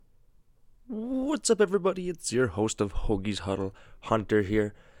What's up, everybody? It's your host of Hoagie's Huddle, Hunter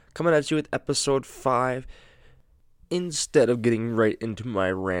here, coming at you with episode 5. Instead of getting right into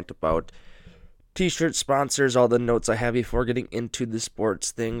my rant about t-shirt sponsors, all the notes I have before getting into the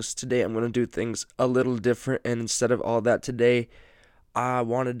sports things, today I'm going to do things a little different, and instead of all that today, I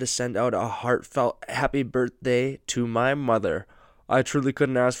wanted to send out a heartfelt happy birthday to my mother. I truly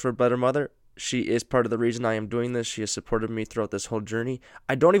couldn't ask for a better mother. She is part of the reason I am doing this. She has supported me throughout this whole journey.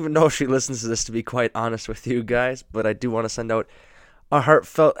 I don't even know if she listens to this, to be quite honest with you guys, but I do want to send out a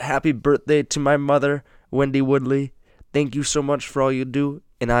heartfelt happy birthday to my mother, Wendy Woodley. Thank you so much for all you do,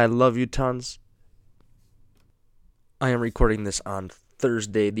 and I love you tons. I am recording this on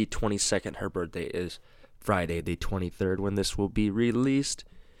Thursday the 22nd. Her birthday is Friday the 23rd when this will be released.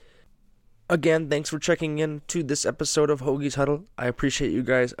 Again, thanks for checking in to this episode of Hoagie's Huddle. I appreciate you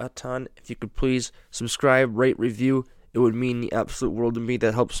guys a ton. If you could please subscribe, rate, review, it would mean the absolute world to me.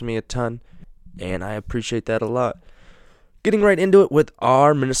 That helps me a ton, and I appreciate that a lot. Getting right into it with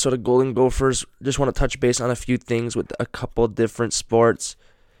our Minnesota Golden Gophers, just want to touch base on a few things with a couple different sports.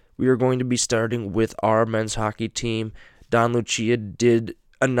 We are going to be starting with our men's hockey team. Don Lucia did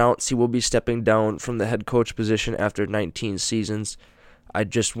announce he will be stepping down from the head coach position after 19 seasons. I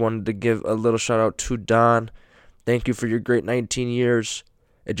just wanted to give a little shout out to Don. Thank you for your great 19 years.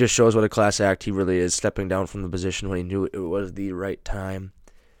 It just shows what a class act he really is, stepping down from the position when he knew it was the right time.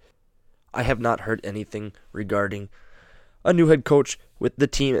 I have not heard anything regarding a new head coach with the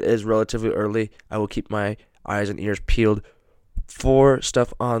team. It is relatively early. I will keep my eyes and ears peeled for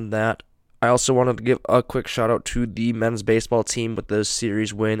stuff on that. I also wanted to give a quick shout out to the men's baseball team with the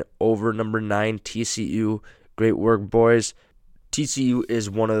series win over number 9 TCU. Great work, boys. TCU is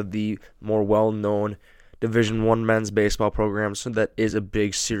one of the more well-known Division I men's baseball programs, so that is a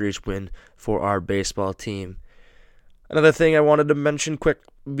big series win for our baseball team. Another thing I wanted to mention quick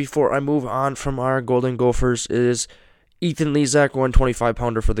before I move on from our Golden Gophers is Ethan Lezak,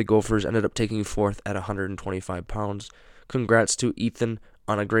 125-pounder for the Gophers, ended up taking fourth at 125 pounds. Congrats to Ethan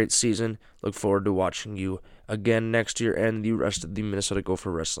on a great season. Look forward to watching you again next year and the rest of the Minnesota Gopher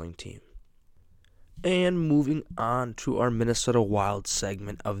wrestling team. And moving on to our Minnesota Wild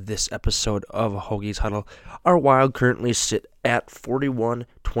segment of this episode of Hoagie's Huddle. Our Wild currently sit at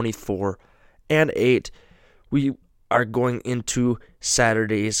 41-24-8. We are going into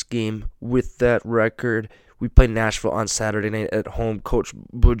Saturday's game with that record. We play Nashville on Saturday night at home. Coach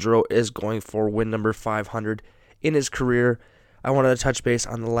Boudreau is going for win number 500 in his career. I wanted to touch base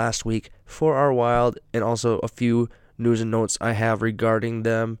on the last week for our Wild and also a few news and notes I have regarding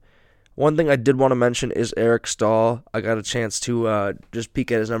them. One thing I did want to mention is Eric Stahl. I got a chance to just peek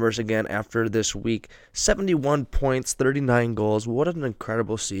at his numbers again after this week. 71 points, 39 goals. What an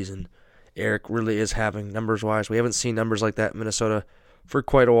incredible season Eric really is having numbers-wise. We haven't seen numbers like that in Minnesota for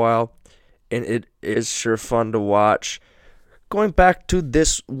quite a while, and it is sure fun to watch. Going back to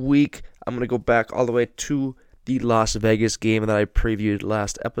this week, I'm going to go back all the way to the Las Vegas game that I previewed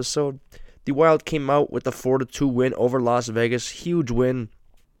last episode. The Wild came out with a 4-2 win over Las Vegas. Huge win.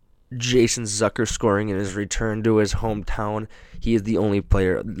 Jason Zucker scoring in his return to his hometown. He is the only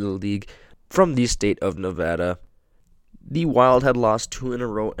player in the league from the state of Nevada. The Wild had lost 2 in a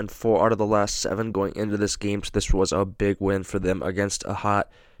row and 4 out of the last 7 going into this game, so this was a big win for them against a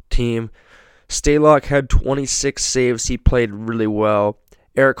hot team. Stalock had 26 saves. He played really well.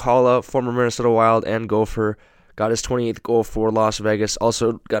 Eric Halla, former Minnesota Wild and Gopher, got his 28th goal for Las Vegas.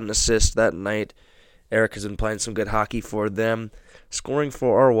 Also got an assist that night. Eric has been playing some good hockey for them. Scoring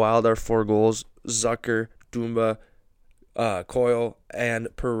for our Wild are 4 goals. Zucker, Dumba, Coyle, and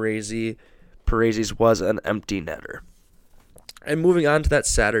Parisi. Parisi's was an empty netter. And moving on to that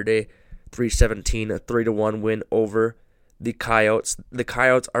Saturday, 3-17, a 3-1 win over the Coyotes. The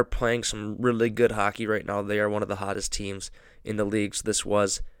Coyotes are playing some really good hockey right now. They are one of the hottest teams in the league. So this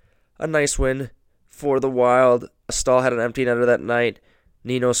was a nice win for the Wild. Stahl had an empty netter that night.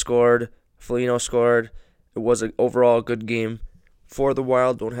 Nino scored. Foligno scored. It was an overall good game for the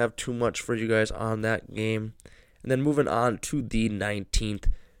Wild. Don't have too much for you guys on that game. And then moving on to the 19th,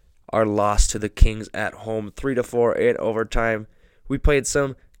 our loss to the Kings at home, 3-4 in overtime. We played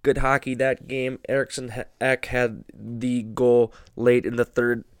some good hockey that game. Eriksson Ek had the goal late in the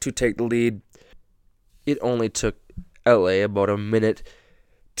third to take the lead. It only took LA about a minute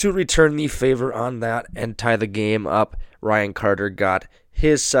to return the favor on that and tie the game up. Ryan Carter got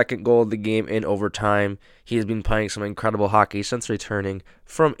his second goal of the game in overtime. He has been playing some incredible hockey since returning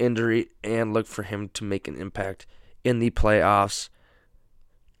from injury, and look for him to make an impact in the playoffs.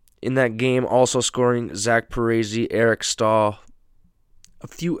 In that game, also scoring Zach Parisi, Eric Stahl. A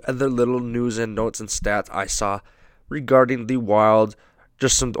few other little news and notes and stats I saw regarding the Wild.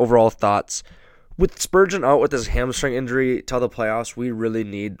 Just some overall thoughts. With Spurgeon out with his hamstring injury till the playoffs, we really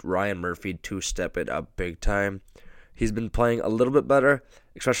need Ryan Murphy to step it up big time. He's been playing a little bit better,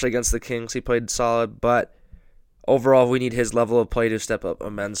 especially against the Kings. He played solid, but overall, we need his level of play to step up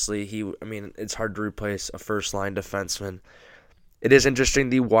immensely. It's hard to replace a first-line defenseman. It is interesting,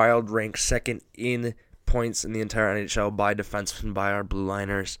 the Wild ranked second in points in the entire NHL by defensemen by our Blue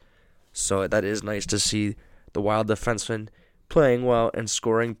Liners. So that is nice to see the Wild defensemen playing well and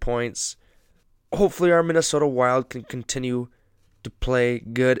scoring points. Hopefully our Minnesota Wild can continue to play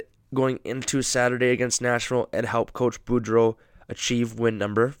good going into Saturday against Nashville and help Coach Boudreau achieve win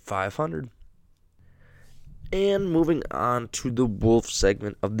number 500. And moving on to the Wolves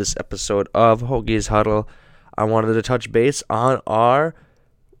segment of this episode of Hoagie's Huddle, I wanted to touch base on our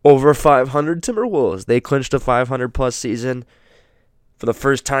over 500 Timberwolves. They clinched a 500-plus season for the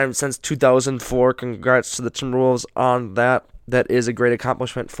first time since 2004. Congrats to the Timberwolves on that. That is a great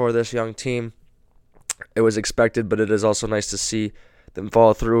accomplishment for this young team. It was expected, but it is also nice to see them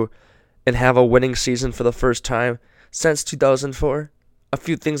follow through and have a winning season for the first time since 2004. A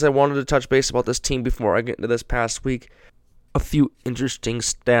few things I wanted to touch base about this team before I get into this past week. A few interesting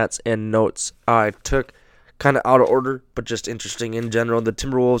stats and notes I took, kind of out of order, but just interesting in general. The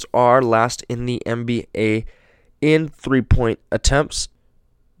Timberwolves are last in the NBA in three-point attempts.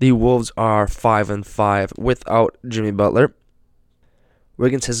 The Wolves are 5-5 without Jimmy Butler.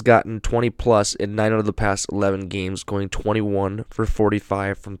 Wiggins has gotten 20-plus in 9 out of the past 11 games, going 21 for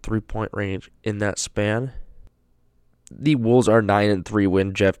 45 from three-point range in that span. The Wolves are 9-3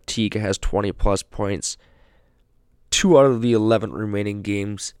 when Jeff Teague has 20-plus points. 2 out of the 11 remaining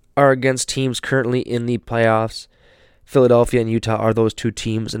games are against teams currently in the playoffs. Philadelphia and Utah are those two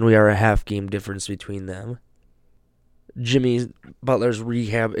teams, and we are a half-game difference between them. Jimmy Butler's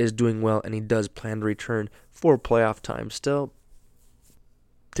rehab is doing well, and he does plan to return for playoff time still.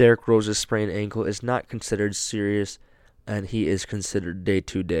 Derrick Rose's sprained ankle is not considered serious, and he is considered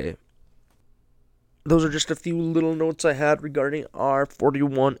day-to-day. Those are just a few little notes I had regarding our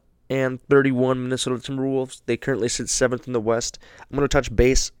 41-31 Minnesota Timberwolves. They currently sit 7th in the West. I'm going to touch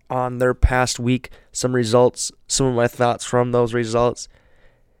base on their past week, some results, some of my thoughts from those results,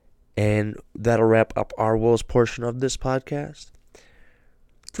 and that'll wrap up our Wolves portion of this podcast.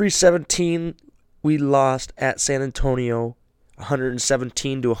 3-17, we lost at San Antonio,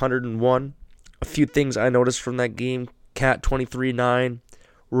 117-101. A few things I noticed from that game. Cat 23-9.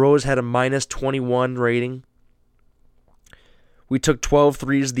 Rose had a minus 21 rating. We took 12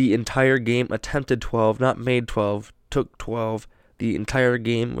 threes the entire game, attempted 12, not made 12, took 12 the entire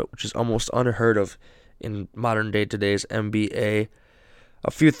game, which is almost unheard of in modern day today's NBA.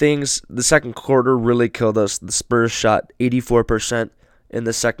 A few things, the second quarter really killed us. The Spurs shot 84% in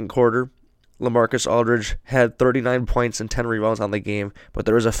the second quarter. LaMarcus Aldridge had 39 points and 10 rebounds on the game, but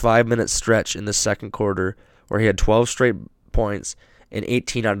there was a 5-minute stretch in the second quarter where he had 12 straight points and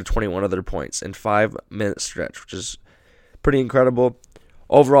 18 out of 21 other points in 5-minute stretch, which is pretty incredible.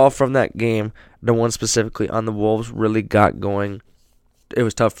 Overall, from that game, no one specifically on the Wolves really got going. It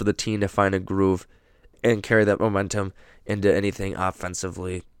was tough for the team to find a groove and carry that momentum into anything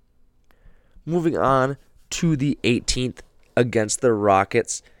offensively. Moving on to the 18th against the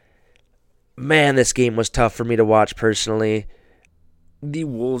Rockets. Man, this game was tough for me to watch personally. The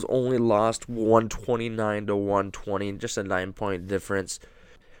Wolves only lost 129-120, just a 9-point difference.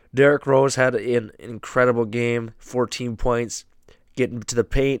 Derrick Rose had an incredible game, 14 points, getting to the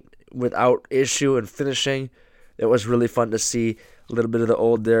paint without issue and finishing. It was really fun to see a little bit of the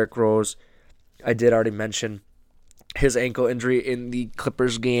old Derrick Rose. I did already mention his ankle injury in the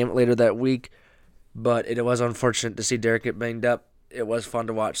Clippers game later that week, but it was unfortunate to see Derrick get banged up. It was fun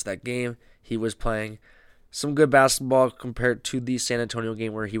to watch that game. He was playing some good basketball compared to the San Antonio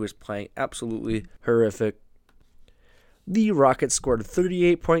game where he was playing absolutely horrific. The Rockets scored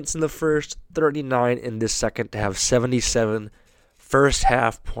 38 points in the first, 39 in the second to have 77 first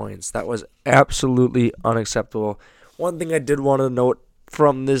half points. That was absolutely unacceptable. One thing I did want to note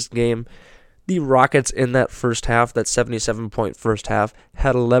from this game, the Rockets in that first half, that 77-point first half,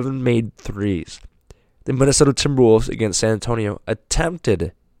 had 11 made threes. The Minnesota Timberwolves against San Antonio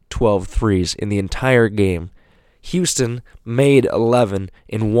attempted 12 threes in the entire game. Houston made 11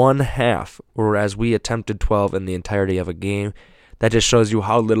 in one half, whereas we attempted 12 in the entirety of a game. That just shows you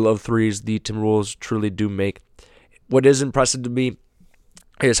how little of threes the Timberwolves truly do make. What is impressive to me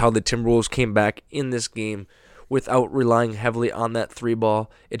is how the Timberwolves came back in this game without relying heavily on that three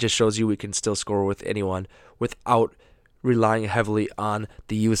ball. It just shows you we can still score with anyone without relying heavily on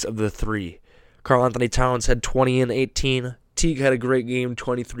the use of the three. Karl Anthony Towns had 20 and 18. Teague had a great game,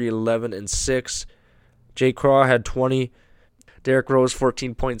 23, 11, and 6. Jay Craw had 20. Derrick Rose,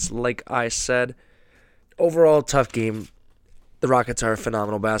 14 points, like I said. Overall, tough game. The Rockets are a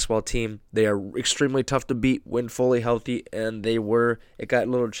phenomenal basketball team. They are extremely tough to beat when fully healthy, and it got a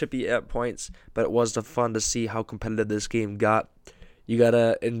little chippy at points, but it was fun to see how competitive this game got. You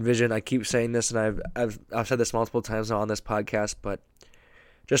gotta envision, I keep saying this, and I've said this multiple times now on this podcast, but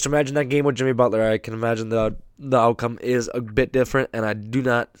just imagine that game with Jimmy Butler. I can imagine the outcome is a bit different, and I do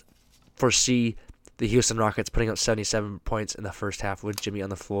not foresee the Houston Rockets putting up 77 points in the first half with Jimmy on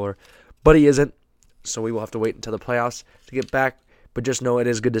the floor, but he isn't. So we will have to wait until the playoffs to get back. But just know it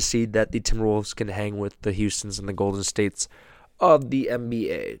is good to see that the Timberwolves can hang with the Houstons and the Golden States of the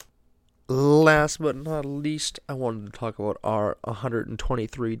NBA. Last but not least, I wanted to talk about our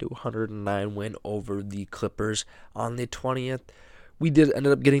 123-109 win over the Clippers on the 20th. We ended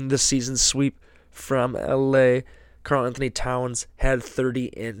up getting the season sweep from LA. Karl Anthony Towns had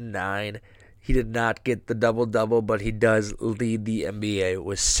 30 and 9. He did not get the double-double, but he does lead the NBA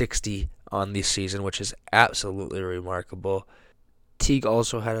with 60 on the season, which is absolutely remarkable. Teague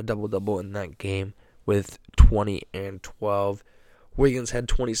also had a double-double in that game with 20 and 12. Wiggins had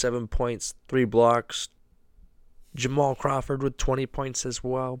 27 points, 3 blocks. Jamal Crawford with 20 points as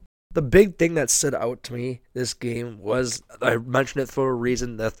well. The big thing that stood out to me this game was, I mentioned it for a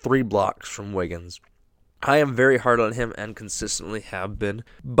reason, the 3 blocks from Wiggins. I am very hard on him and consistently have been,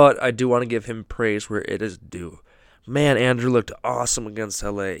 but I do want to give him praise where it is due. Man, Andrew looked awesome against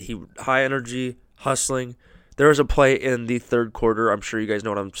LA. He high energy, hustling. There was a play in the third quarter, I'm sure you guys know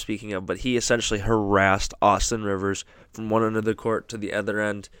what I'm speaking of, but he essentially harassed Austin Rivers from one end of the court to the other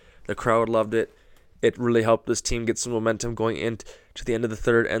end. The crowd loved it. It really helped this team get some momentum going into the end of the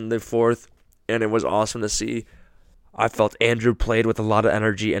third and the fourth, and it was awesome to see. I felt Andrew played with a lot of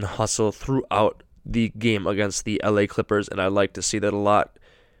energy and hustle throughout the game against the LA Clippers, and I like to see that a lot.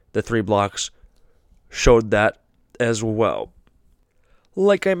 The 3 blocks showed that as well.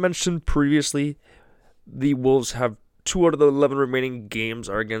 Like I mentioned previously, the Wolves have 2 out of the 11 remaining games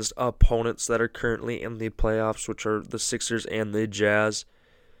are against opponents that are currently in the playoffs, which are the Sixers and the Jazz.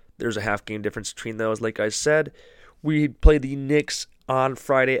 There's a half game difference between those. Like I said, we play the Knicks on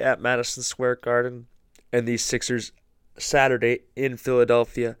Friday at Madison Square Garden and the Sixers Saturday in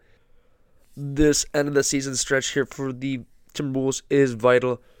Philadelphia. This end of the season stretch here for the Timberwolves is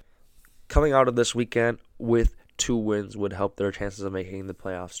vital. Coming out of this weekend with 2 wins would help their chances of making the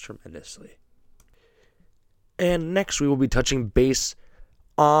playoffs tremendously. And next we will be touching base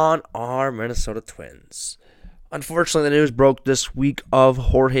on our Minnesota Twins. Unfortunately, the news broke this week of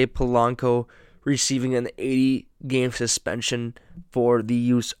Jorge Polanco receiving an 80-game suspension for the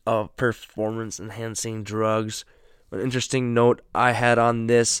use of performance-enhancing drugs. An interesting note I had on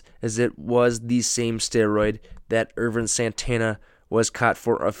this is it was the same steroid that Irvin Santana was caught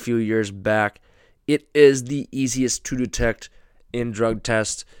for a few years back. It is the easiest to detect in drug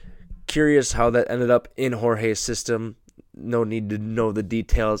tests. Curious how that ended up in Jorge's system. No need to know the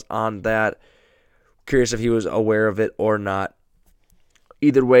details on that. Curious if he was aware of it or not.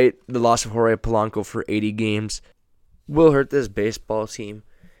 Either way, the loss of Jorge Polanco for 80 games will hurt this baseball team,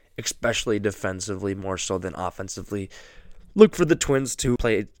 especially defensively more so than offensively. Look for the Twins to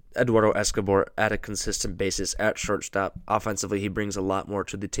play Eduardo Escobar at a consistent basis at shortstop. Offensively, he brings a lot more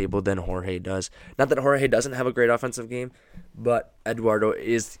to the table than Jorge does. Not that Jorge doesn't have a great offensive game, but Eduardo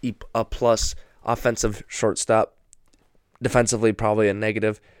is a plus offensive shortstop. Defensively, probably a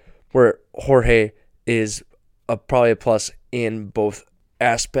negative, where Jorge is probably a plus in both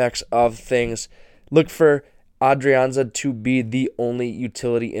aspects of things. Look for Adrianza to be the only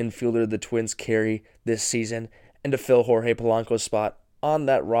utility infielder the Twins carry this season, and to fill Jorge Polanco's spot on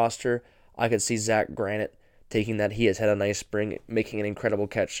that roster, I could see Zach Granite taking that. He has had a nice spring, making an incredible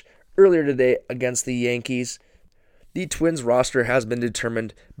catch earlier today against the Yankees. The Twins roster has been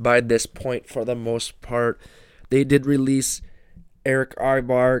determined by this point for the most part. They did release Eric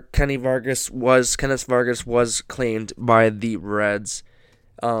Aybar. Kenneth Vargas was claimed by the Reds.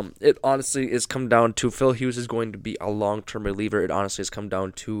 It honestly has come down to Phil Hughes is going to be a long-term reliever. It honestly has come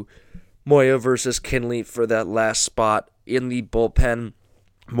down to Moya versus Kinley for that last spot in the bullpen.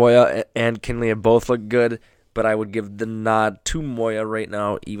 Moya and Kinley have both looked good, but I would give the nod to Moya right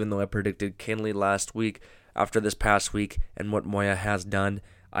now, even though I predicted Kinley last week. After this past week and what Moya has done,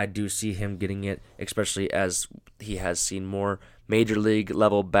 I do see him getting it, especially as he has seen more major league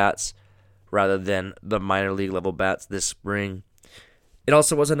level bats rather than the minor league level bats this spring. It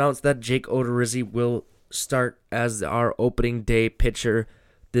also was announced that Jake Odorizzi will start as our opening day pitcher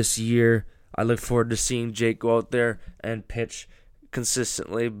this year. I look forward to seeing Jake go out there and pitch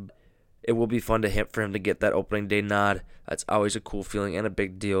consistently. It will be fun for him to get that opening day nod. That's always a cool feeling and a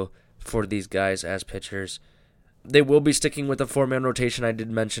big deal for these guys as pitchers. They will be sticking with the 4-man rotation I did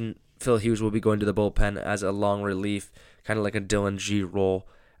mention Phil Hughes will be going to the bullpen as a long relief, kind of like a Dylan G role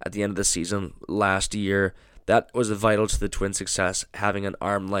at the end of the season last year. That was vital to the Twins' success, having an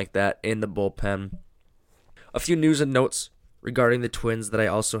arm like that in the bullpen. A few news and notes regarding the Twins that I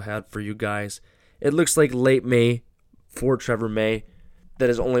also had for you guys. It looks like late May for Trevor May. That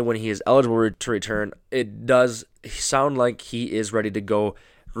is only when he is eligible to return. It does sound like he is ready to go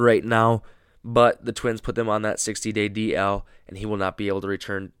right now, but the Twins put them on that 60-day DL, and he will not be able to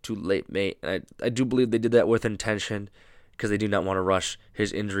return to late May. And I do believe they did that with intention because they do not want to rush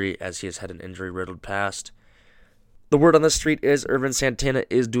his injury as he has had an injury-riddled past. The word on the street is Ervin Santana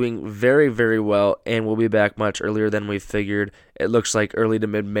is doing very, very well and will be back much earlier than we figured. It looks like early to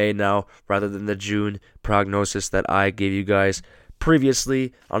mid-May now rather than the June prognosis that I gave you guys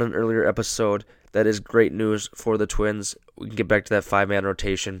previously on an earlier episode. That is great news for the Twins. We can get back to that 5-man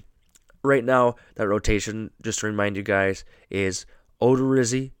rotation. Right now, that rotation, just to remind you guys, is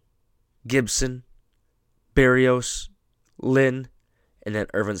Odorizzi, Gibson, Berrios, Lynn, and then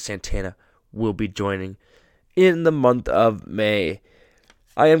Ervin Santana will be joining in the month of May.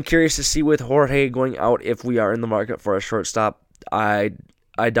 I am curious to see with Jorge going out if we are in the market for a shortstop. I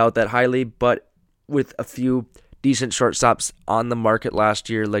doubt that highly, but with a few decent shortstops on the market last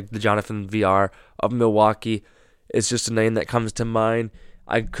year, like the Jonathan VR of Milwaukee, it's just a name that comes to mind.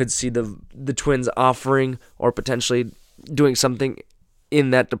 I could see the Twins offering or potentially doing something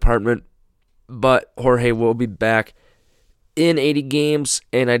in that department, but Jorge will be back in 80 games,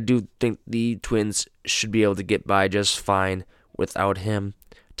 and I do think the Twins should be able to get by just fine without him.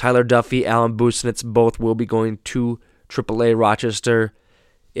 Tyler Duffy, Alan Busnitz, both will be going to AAA Rochester.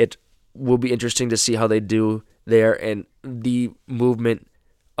 It will be interesting to see how they do there and the movement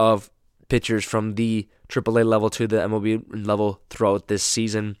of pitchers from the AAA level to the MLB level throughout this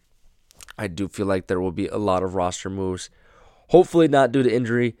season. I do feel like there will be a lot of roster moves. Hopefully not due to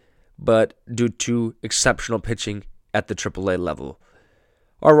injury, but due to exceptional pitching at the AAA level.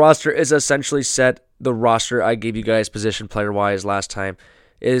 Our roster is essentially set. The roster I gave you guys position player-wise last time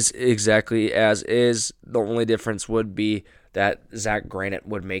is exactly as is. The only difference would be that Zach Granite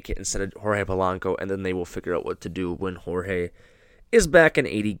would make it instead of Jorge Polanco, and then they will figure out what to do when Jorge is back in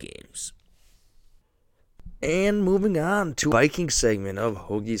 80 games. And moving on to the Viking segment of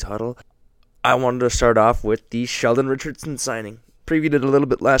Hoagie's Huddle, I wanted to start off with the Sheldon Richardson signing. Previewed it a little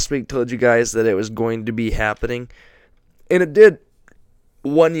bit last week, told you guys that it was going to be happening, and it did.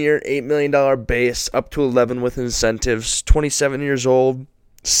 1 year, $8 million base, up to 11 with incentives, 27 years old,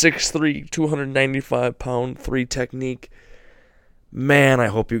 6'3", 295-pound, 3 technique. Man, I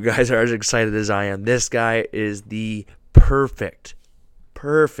hope you guys are as excited as I am. This guy is the perfect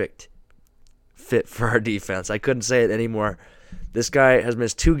fit for our defense. I couldn't say it anymore. This guy has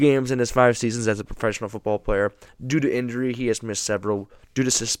missed 2 games in his 5 seasons as a professional football player. Due to injury, he has missed several. Due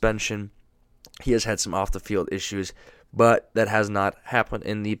to suspension, he has had some off-the-field issues, but that has not happened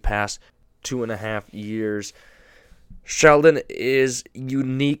in the past 2.5 years. Sheldon is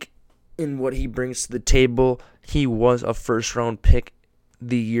unique in what he brings to the table. He was a first-round pick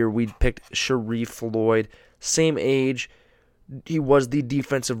the year we picked Sharif Floyd. Same age. He was the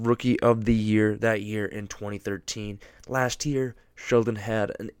defensive rookie of the year that year in 2013. Last year, Sheldon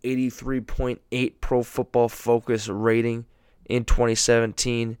had an 83.8 Pro Football Focus rating in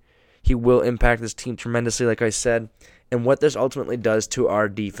 2017. He will impact this team tremendously, like I said. And what this ultimately does to our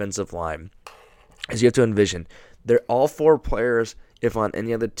defensive line is you have to envision, they're all 4 players, if on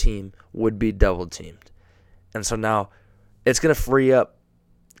any other team, would be double-teamed. And so now it's going to free up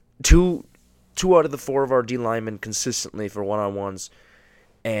two out of the 4 of our D linemen consistently for one-on-ones,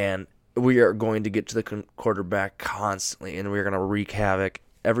 and we are going to get to the quarterback constantly, and we're going to wreak havoc.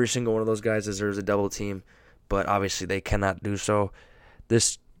 Every single one of those guys deserves a double team, but obviously they cannot do so.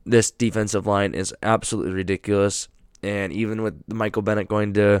 This defensive line is absolutely ridiculous, and even with Michael Bennett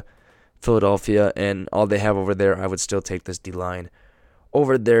going to Philadelphia and all they have over there, I would still take this D-line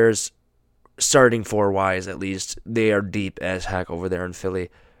over theirs. Starting 4-wise, at least, they are deep as heck over there in Philly.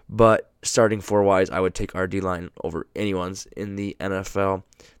 But starting 4-wise, I would take our D-line over anyone's in the NFL.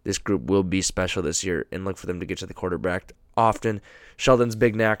 This group will be special this year and look for them to get to the quarterback often. Sheldon's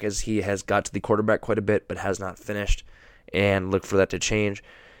big knack is he has got to the quarterback quite a bit but has not finished, and look for that to change.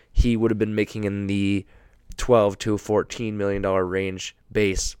 He would have been making in the $12 to $14 million range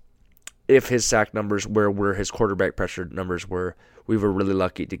base if his sack numbers were where his quarterback pressure numbers were. We were really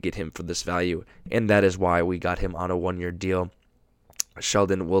lucky to get him for this value, and that is why we got him on a 1-year deal.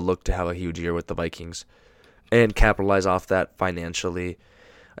 Sheldon will look to have a huge year with the Vikings and capitalize off that financially.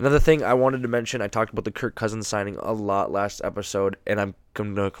 Another thing I wanted to mention, I talked about the Kirk Cousins signing a lot last episode, and I'm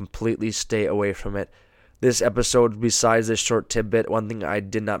going to completely stay away from it. this episode, besides this short tidbit, one thing I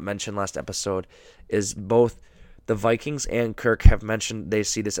did not mention last episode is both the Vikings and Kirk have mentioned they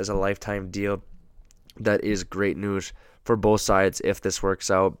see this as a lifetime deal. That is great news for both sides if this works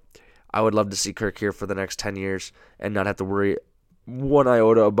out. I would love to see Kirk here for the next 10 years and not have to worry one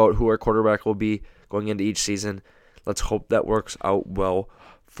iota about who our quarterback will be going into each season. Let's hope that works out well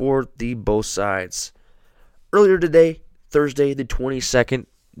for the both sides. Earlier today, Thursday the 22nd,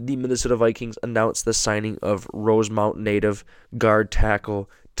 the Minnesota Vikings announced the signing of Rosemount native guard tackle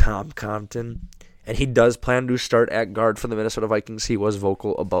Tom Compton. And he does plan to start at guard for the Minnesota Vikings. He was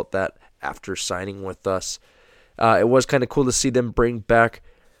vocal about that after signing with us. It was kind of cool to see them bring back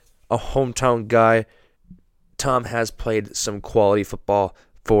a hometown guy. Tom has played some quality football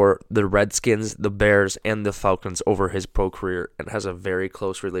for the Redskins, the Bears, and the Falcons over his pro career and has a very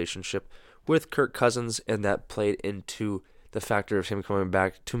close relationship with Kirk Cousins, and that played into the factor of him coming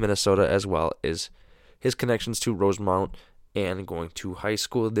back to Minnesota as well as his connections to Rosemount and going to high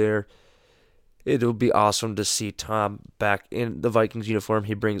school there. It'll be awesome to see Tom back in the Vikings uniform.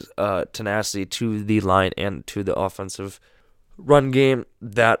 He brings tenacity to the line and to the offensive run game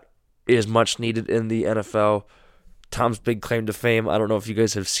that is much needed in the NFL. Tom's big claim to fame, I don't know if you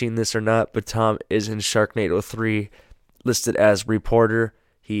guys have seen this or not, but Tom is in Sharknado 3, listed as reporter.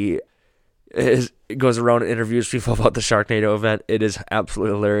 He goes around and interviews people about the Sharknado event. It is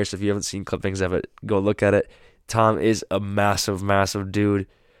absolutely hilarious. If you haven't seen clippings of it, go look at it. Tom is a massive, massive dude,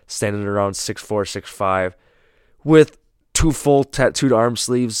 standing around 6'4", 6'5", with 2 full tattooed arm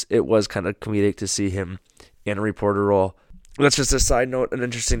sleeves. It was kind of comedic to see him in a reporter role. That's just a side note. An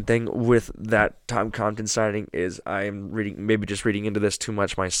interesting thing with that Tom Compton signing is I'm maybe just reading into this too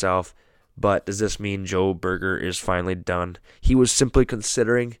much myself, but does this mean Joe Berger is finally done? He was simply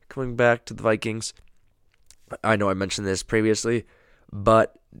considering coming back to the Vikings. I know I mentioned this previously,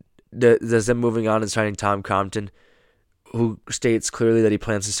 but does them moving on and signing Tom Compton, who states clearly that he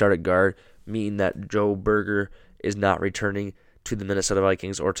plans to start at guard, mean that Joe Berger is not returning to the Minnesota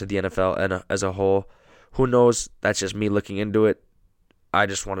Vikings or to the NFL as a whole? Who knows? That's just me looking into it. I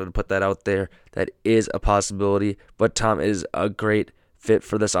just wanted to put that out there. That is a possibility, but Tom is a great fit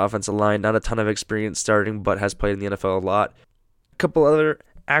for this offensive line. Not a ton of experience starting, but has played in the NFL a lot. A couple other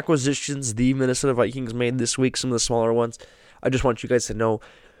acquisitions the Minnesota Vikings made this week, some of the smaller ones. I just want you guys to know,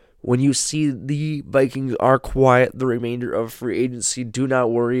 when you see the Vikings are quiet the remainder of free agency, do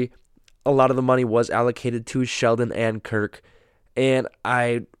not worry. A lot of the money was allocated to Sheldon and Kirk, and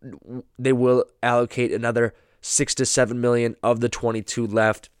they will allocate another $6 to $7 million of the 22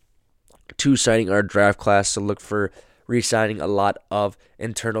 left to signing our draft class. So look for re-signing a lot of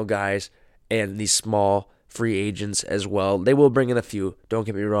internal guys and these small free agents as well. They will bring in a few, don't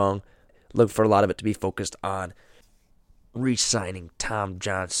get me wrong. Look for a lot of it to be focused on re-signing Tom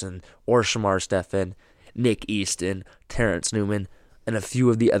Johnson or Shamar Stephen, Nick Easton, Terrence Newman, and a few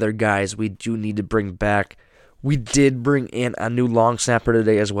of the other guys we do need to bring back. We did bring in a new long snapper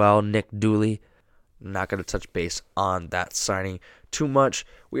today as well, Nick Dooley. I'm not going to touch base on that signing too much.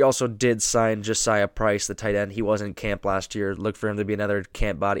 We also did sign Josiah Price, the tight end. He was in camp last year. Look for him to be another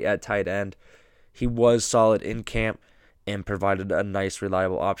camp body at tight end. He was solid in camp and provided a nice,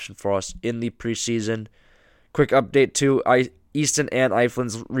 reliable option for us in the preseason. Quick update too, Easton and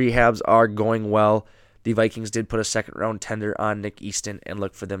Eiflin's rehabs are going well. The Vikings did put a second-round tender on Nick Easton and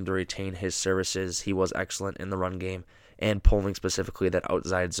look for them to retain his services. He was excellent in the run game and pulling specifically that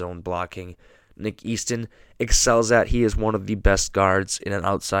outside zone blocking. Nick Easton excels at. He is one of the best guards in an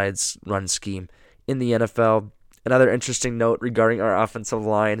outside run scheme in the NFL. Another interesting note regarding our offensive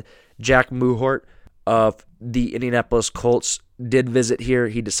line, Jack Muhort of the Indianapolis Colts did visit here.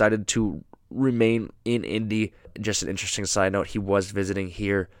 He decided to remain in Indy. Just an interesting side note, he was visiting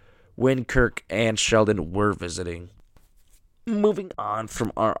here when Kirk and Sheldon were visiting. Moving on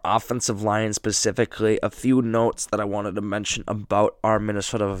from our offensive line specifically, a few notes that I wanted to mention about our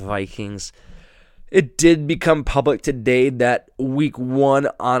Minnesota Vikings. It did become public today that week 1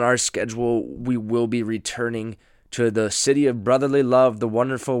 on our schedule, we will be returning to the city of brotherly love, the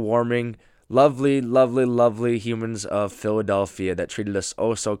wonderful, warming, lovely, lovely, lovely humans of Philadelphia that treated us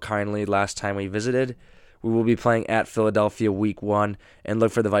oh so kindly last time we visited. We will be playing at Philadelphia week 1 and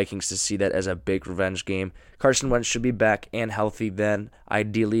look for the Vikings to see that as a big revenge game. Carson Wentz should be back and healthy then,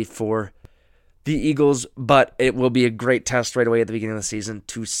 ideally for the Eagles, but it will be a great test right away at the beginning of the season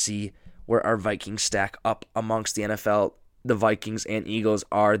to see where our Vikings stack up amongst the NFL. The Vikings and Eagles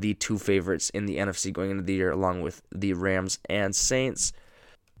are the 2 favorites in the NFC going into the year, along with the Rams and Saints.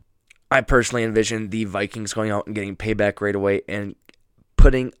 I personally envision the Vikings going out and getting payback right away and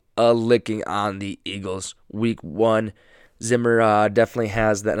putting a licking on the Eagles week 1. Zimmer definitely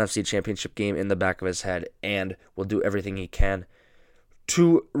has the NFC Championship game in the back of his head and will do everything he can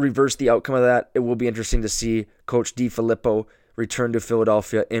to reverse the outcome of that. It will be interesting to see Coach DiFilippo return to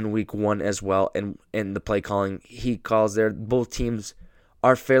Philadelphia in Week 1 as well, and the play calling he calls there. Both teams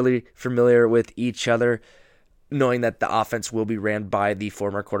are fairly familiar with each other, knowing that the offense will be ran by the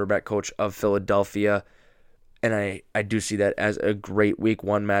former quarterback coach of Philadelphia. And I do see that as a great Week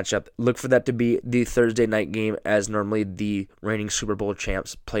 1 matchup. Look for that to be the Thursday night game, as normally the reigning Super Bowl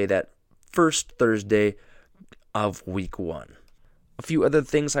champs play that first Thursday of Week 1. A few other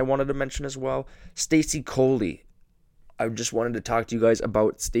things I wanted to mention as well. Stacy Coley. I just wanted to talk to you guys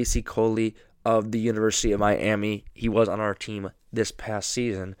about Stacy Coley of the University of Miami. He was on our team this past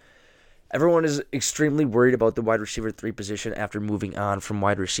season. Everyone is extremely worried about the wide receiver 3 position after moving on from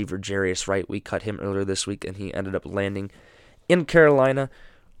wide receiver Jarius Wright. We cut him earlier this week, and he ended up landing in Carolina.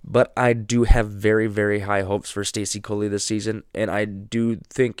 But I do have very, very high hopes for Stacy Coley this season, and I do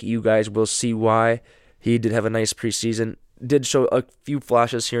think you guys will see why. He did have a nice preseason. Did show a few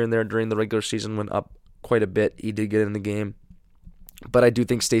flashes here and there during the regular season, went up quite a bit. He did get in the game. But I do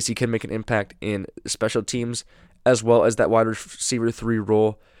think Stacy can make an impact in special teams as well as that wide receiver 3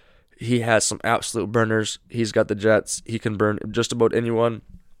 role. He has some absolute burners. He's got the jets. He can burn just about anyone.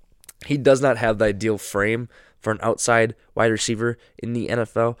 He does not have the ideal frame for an outside wide receiver in the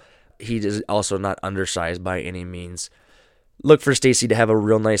NFL. He is also not undersized by any means. Look for Stacy to have a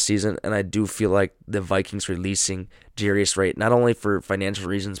real nice season, and I do feel like the Vikings releasing Jarius Wright, not only for financial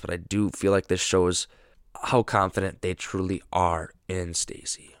reasons, but I do feel like this shows how confident they truly are in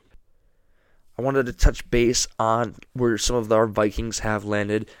Stacy. I wanted to touch base on where some of our Vikings have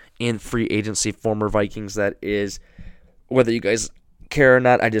landed in free agency, former Vikings, that is. Whether you guys care or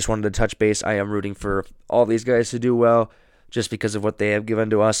not, I just wanted to touch base. I am rooting for all these guys to do well just because of what they have given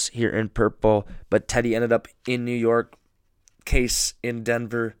to us here in purple. But Teddy ended up in New York, Case in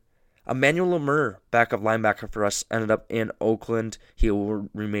Denver. Emmanuel Lemur, backup linebacker for us, ended up in Oakland. He will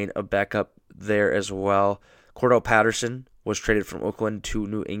remain a backup there as well. Cordell Patterson was traded from Oakland to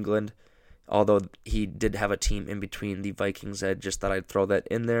New England, although he did have a team in between the Vikings. I just thought I'd throw that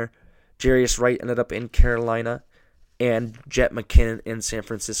in there. Jarius Wright ended up in Carolina, and Jet McKinnon in San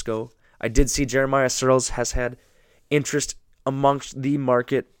Francisco. I did see Jeremiah Searles has had interest amongst the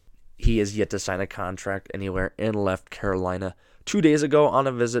market. He is yet to sign a contract anywhere and left Carolina 2 days ago on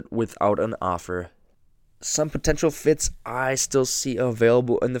a visit without an offer. Some potential fits I still see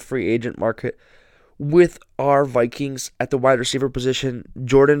available in the free agent market with our Vikings at the wide receiver position.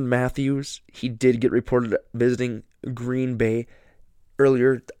 Jordan Matthews, he did get reported visiting Green Bay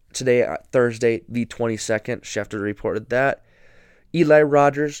earlier today, Thursday, the 22nd. Schefter reported that. Eli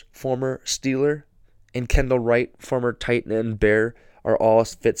Rogers, former Steeler, and Kendall Wright, former Titan and Bear, are all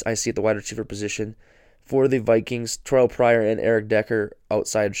fits I see at the wide receiver position for the Vikings. Terrell Pryor and Eric Decker,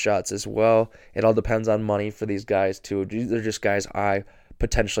 outside shots as well. It all depends on money for these guys, too. They're just guys I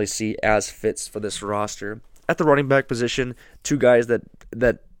potentially see as fits for this roster. At the running back position, two guys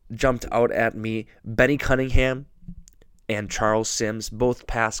that jumped out at me, Benny Cunningham and Charles Sims, both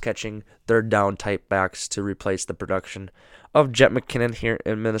pass-catching third down type backs to replace the production of Jet McKinnon here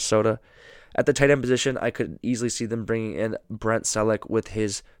in Minnesota. At the tight end position, I could easily see them bringing in Brent Selleck with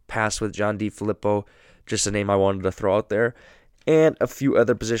his pass with John DiFilippo, just a name I wanted to throw out there. And a few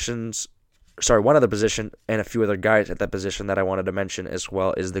other positions, one other position and a few other guys at that position that I wanted to mention as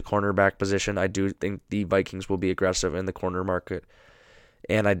well is the cornerback position. I do think the Vikings will be aggressive in the corner market.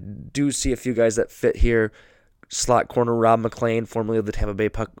 And I do see a few guys that fit here. Slot corner Rob McClain, formerly of the Tampa Bay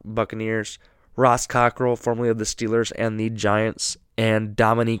Buccaneers. Ross Cockrell, formerly of the Steelers and the Giants. And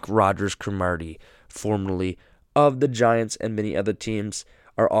Dominique Rodgers-Cromartie, formerly of the Giants and many other teams,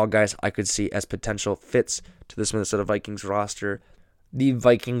 are all guys I could see as potential fits to this Minnesota Vikings roster. The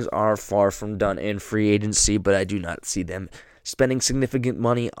Vikings are far from done in free agency, but I do not see them spending significant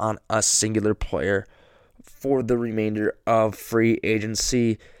money on a singular player for the remainder of free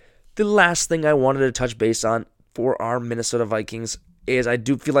agency. The last thing I wanted to touch base on for our Minnesota Vikings is I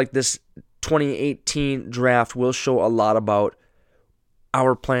do feel like this 2018 draft will show a lot about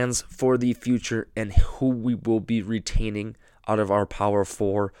our plans for the future and who we will be retaining out of our Power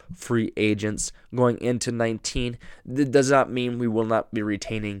 4 free agents going into 19. That does not mean we will not be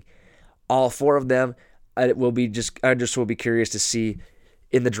retaining all four of them. I just will be curious to see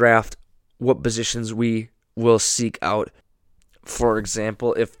in the draft what positions we will seek out. For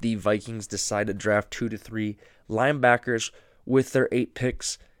example, if the Vikings decide to draft 2 to 3 linebackers with their 8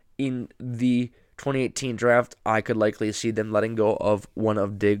 picks in the 2018 draft, I could likely see them letting go of one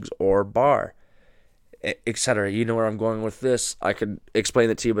of Diggs or Barr, etc. You know where I'm going with this. I could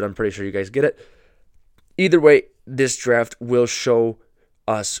explain it to you, but I'm pretty sure you guys get it. Either way, this draft will show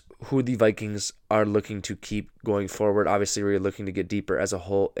us who the Vikings are looking to keep going forward. Obviously, we're looking to get deeper as a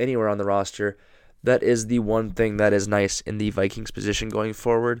whole anywhere on the roster. That is the one thing that is nice in the Vikings position going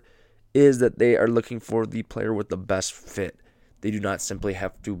forward, is that they are looking for the player with the best fit. They do not simply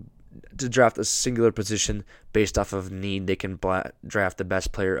have to draft a singular position based off of need. They can draft the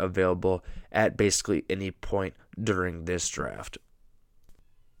best player available at basically any point during this draft.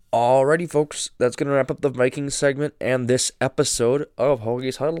 Alrighty, folks, that's going to wrap up the Vikings segment and this episode of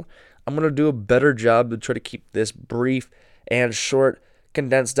Hoagie's Huddle. I'm going to do a better job to try to keep this brief and short,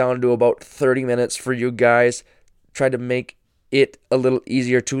 condensed down to about 30 minutes for you guys. Try to make it a little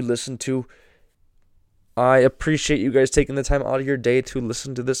easier to listen to. I appreciate you guys taking the time out of your day to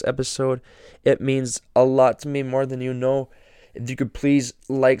listen to this episode. It means a lot to me, more than you know. If you could please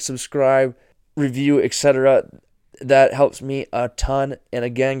like, subscribe, review, etc., that helps me a ton. And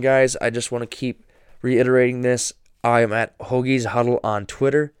again, guys, I just want to keep reiterating this. I am at Hoagie's Huddle on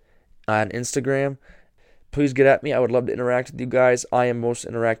Twitter, on Instagram. Please get at me. I would love to interact with you guys. I am most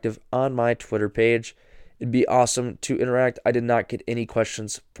interactive on my Twitter page. It'd be awesome to interact. I did not get any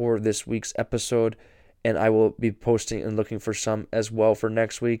questions for this week's episode, and I will be posting and looking for some as well for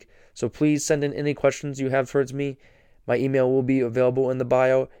next week. So please send in any questions you have towards me. My email will be available in the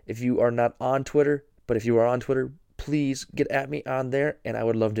bio if you are not on Twitter. But if you are on Twitter, please get at me on there, and I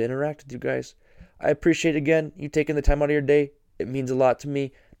would love to interact with you guys. I appreciate, again, you taking the time out of your day. It means a lot to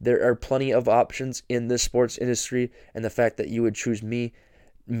me. There are plenty of options in the sports industry, and the fact that you would choose me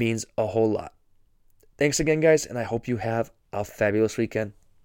means a whole lot. Thanks again, guys, and I hope you have a fabulous weekend.